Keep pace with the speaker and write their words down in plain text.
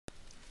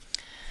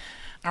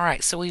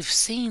Alright, so we've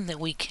seen that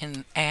we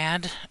can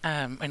add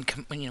and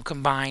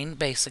combine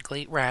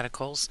basically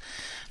radicals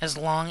as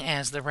long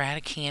as the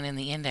radicand in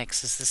the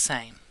index is the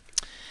same.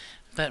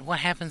 But what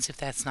happens if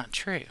that's not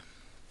true?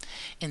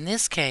 In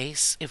this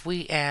case, if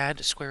we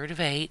add square root of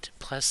 8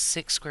 plus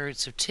 6 square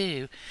roots of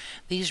 2,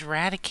 these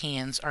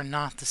radicands are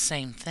not the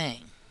same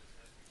thing.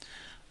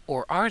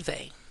 Or are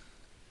they?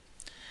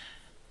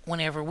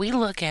 Whenever we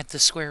look at the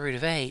square root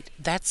of 8,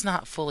 that's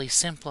not fully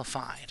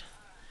simplified.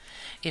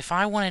 If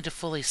I wanted to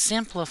fully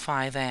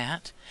simplify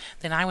that,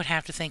 then I would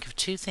have to think of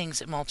two things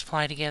that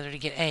multiply together to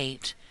get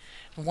 8.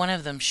 One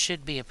of them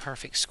should be a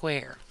perfect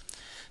square.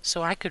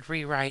 So I could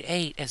rewrite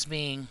 8 as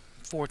being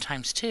 4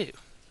 times 2.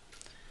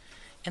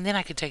 And then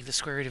I could take the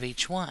square root of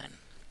each one.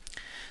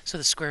 So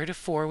the square root of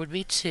 4 would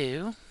be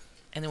 2,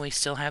 and then we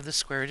still have the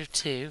square root of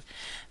 2.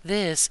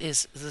 This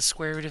is the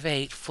square root of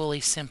 8 fully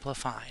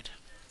simplified.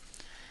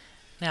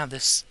 Now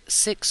this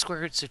 6 square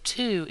roots of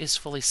 2 is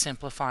fully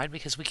simplified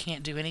because we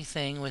can't do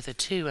anything with a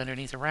 2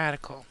 underneath a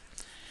radical.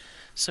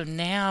 So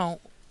now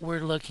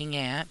we're looking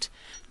at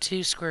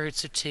 2 square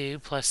roots of 2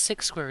 plus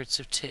 6 square roots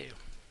of 2.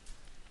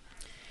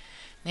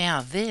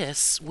 Now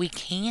this we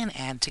can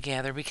add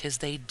together because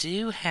they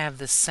do have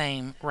the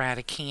same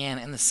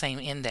radicand and the same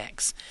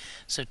index.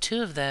 So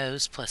 2 of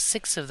those plus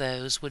 6 of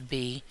those would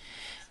be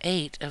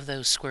 8 of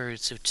those square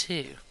roots of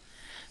 2.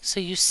 So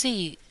you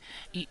see,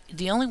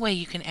 the only way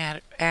you can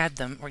add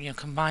them or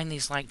combine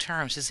these like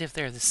terms is if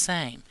they're the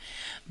same.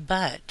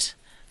 But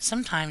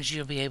sometimes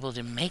you'll be able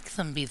to make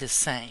them be the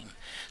same.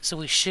 So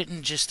we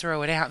shouldn't just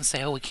throw it out and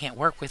say, oh, we can't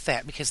work with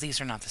that because these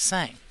are not the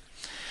same.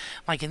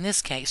 Like in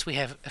this case, we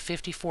have a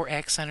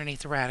 54x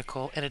underneath the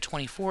radical and a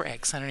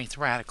 24x underneath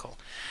the radical.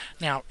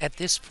 Now, at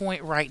this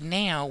point right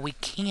now, we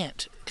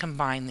can't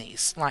combine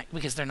these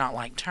because they're not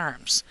like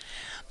terms.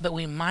 But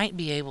we might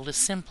be able to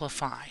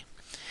simplify.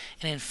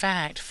 And in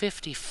fact,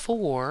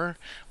 54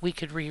 we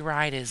could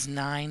rewrite as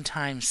 9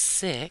 times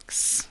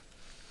 6.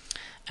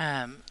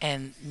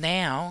 And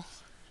now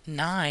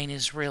 9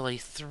 is really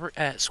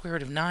square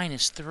root of 9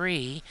 is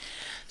 3.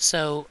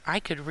 So I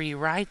could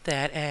rewrite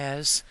that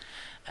as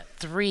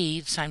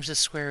 3 times the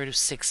square root of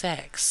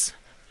 6x.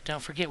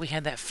 Don't forget we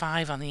had that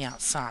 5 on the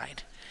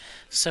outside.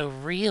 So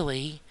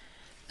really,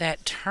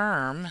 that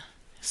term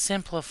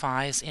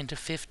simplifies into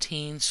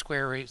 15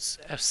 square roots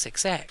of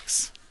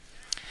 6x.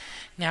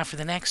 Now for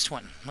the next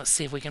one, let's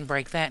see if we can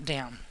break that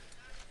down.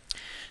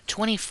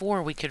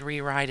 24 we could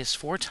rewrite as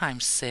 4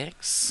 times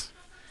 6.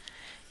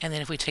 And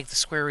then if we take the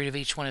square root of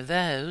each one of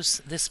those,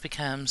 this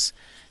becomes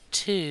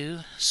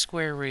 2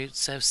 square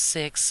roots of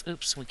 6.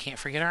 Oops, we can't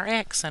forget our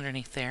x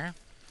underneath there.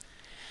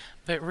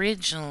 But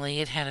originally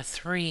it had a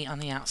 3 on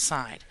the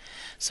outside.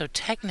 So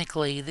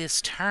technically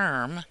this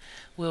term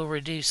will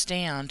reduce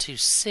down to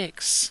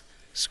 6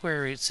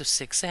 square roots of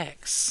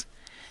 6x.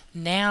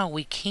 Now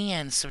we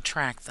can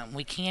subtract them.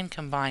 We can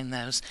combine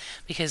those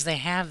because they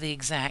have the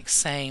exact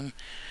same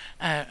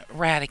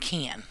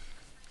radicand.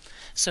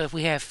 So if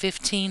we have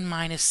 15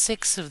 minus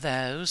 6 of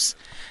those,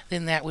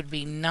 then that would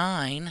be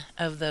 9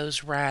 of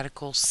those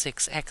radical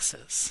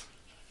 6x's.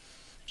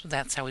 So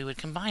that's how we would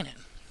combine it.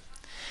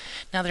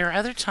 Now there are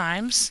other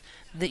times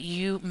that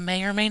you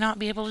may or may not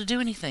be able to do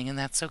anything, and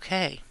that's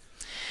okay.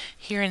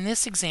 Here in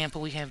this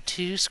example we have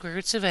 2 square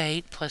roots of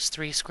 8 plus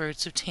 3 square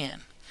roots of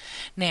 10.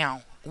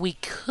 Now we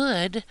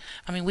could,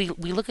 we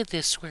look at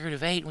this square root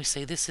of 8 and we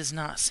say this is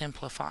not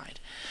simplified.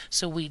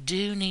 So we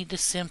do need to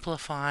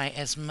simplify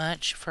as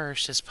much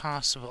first as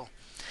possible.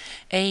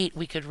 8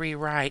 we could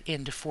rewrite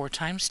into 4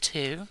 times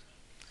 2.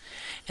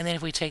 And then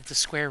if we take the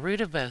square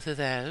root of both of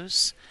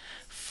those,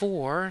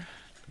 square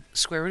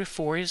root of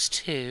 4 is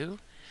 2.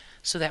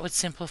 So that would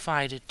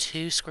simplify to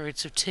 2 square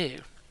roots of 2.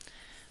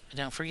 But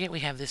don't forget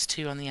we have this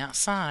 2 on the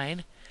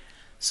outside.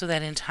 So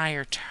that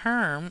entire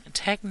term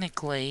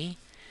technically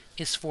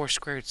is 4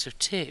 square roots of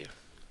 2.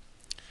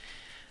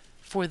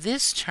 For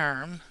this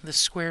term, the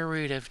square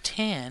root of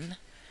 10,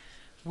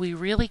 we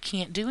really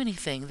can't do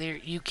anything.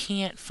 You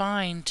can't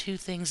find two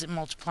things that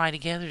multiply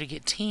together to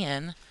get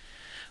 10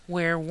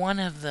 where one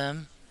of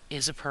them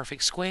is a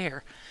perfect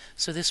square.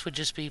 So this would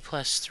just be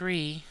plus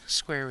 3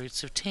 square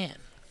roots of 10.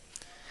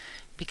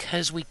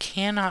 Because we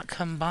cannot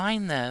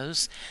combine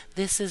those,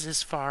 this is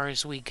as far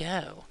as we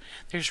go.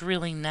 There's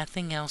really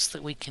nothing else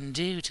that we can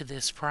do to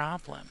this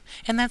problem.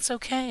 And that's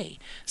okay.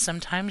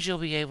 Sometimes you'll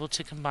be able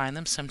to combine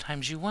them,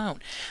 sometimes you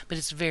won't. But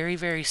it's very,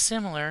 very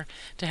similar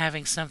to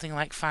having something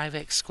like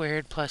 5x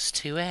squared plus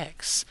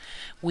 2x.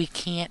 We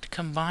can't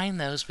combine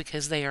those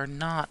because they are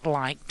not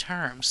like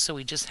terms, so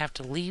we just have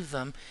to leave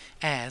them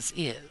as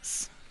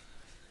is.